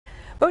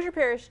Bossier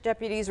Parish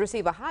deputies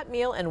receive a hot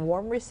meal and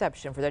warm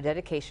reception for their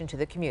dedication to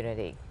the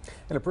community.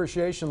 An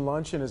appreciation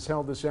luncheon is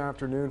held this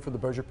afternoon for the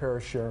Bossier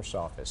Parish Sheriff's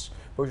Office.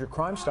 Bossier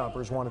Crime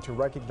Stoppers wanted to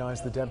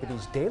recognize the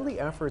deputies' daily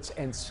efforts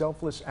and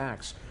selfless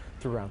acts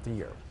throughout the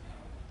year.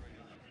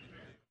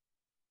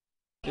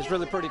 It's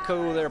really pretty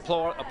cool. They're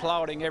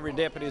applauding every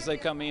deputy as they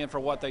come in for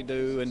what they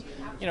do. And,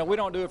 you know, we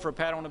don't do it for a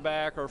pat on the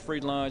back or a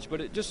free lunch,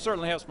 but it just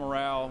certainly helps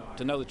morale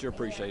to know that you're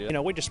appreciated. You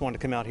know, we just wanted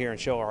to come out here and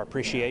show our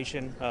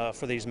appreciation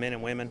for these men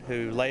and women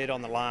who lay it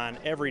on the line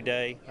every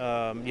day,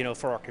 you know,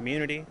 for our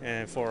community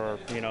and for,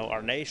 you know,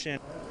 our nation.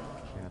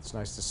 Yeah, it's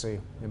nice to see.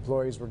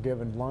 Employees were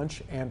given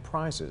lunch and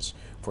prizes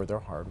for their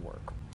hard work.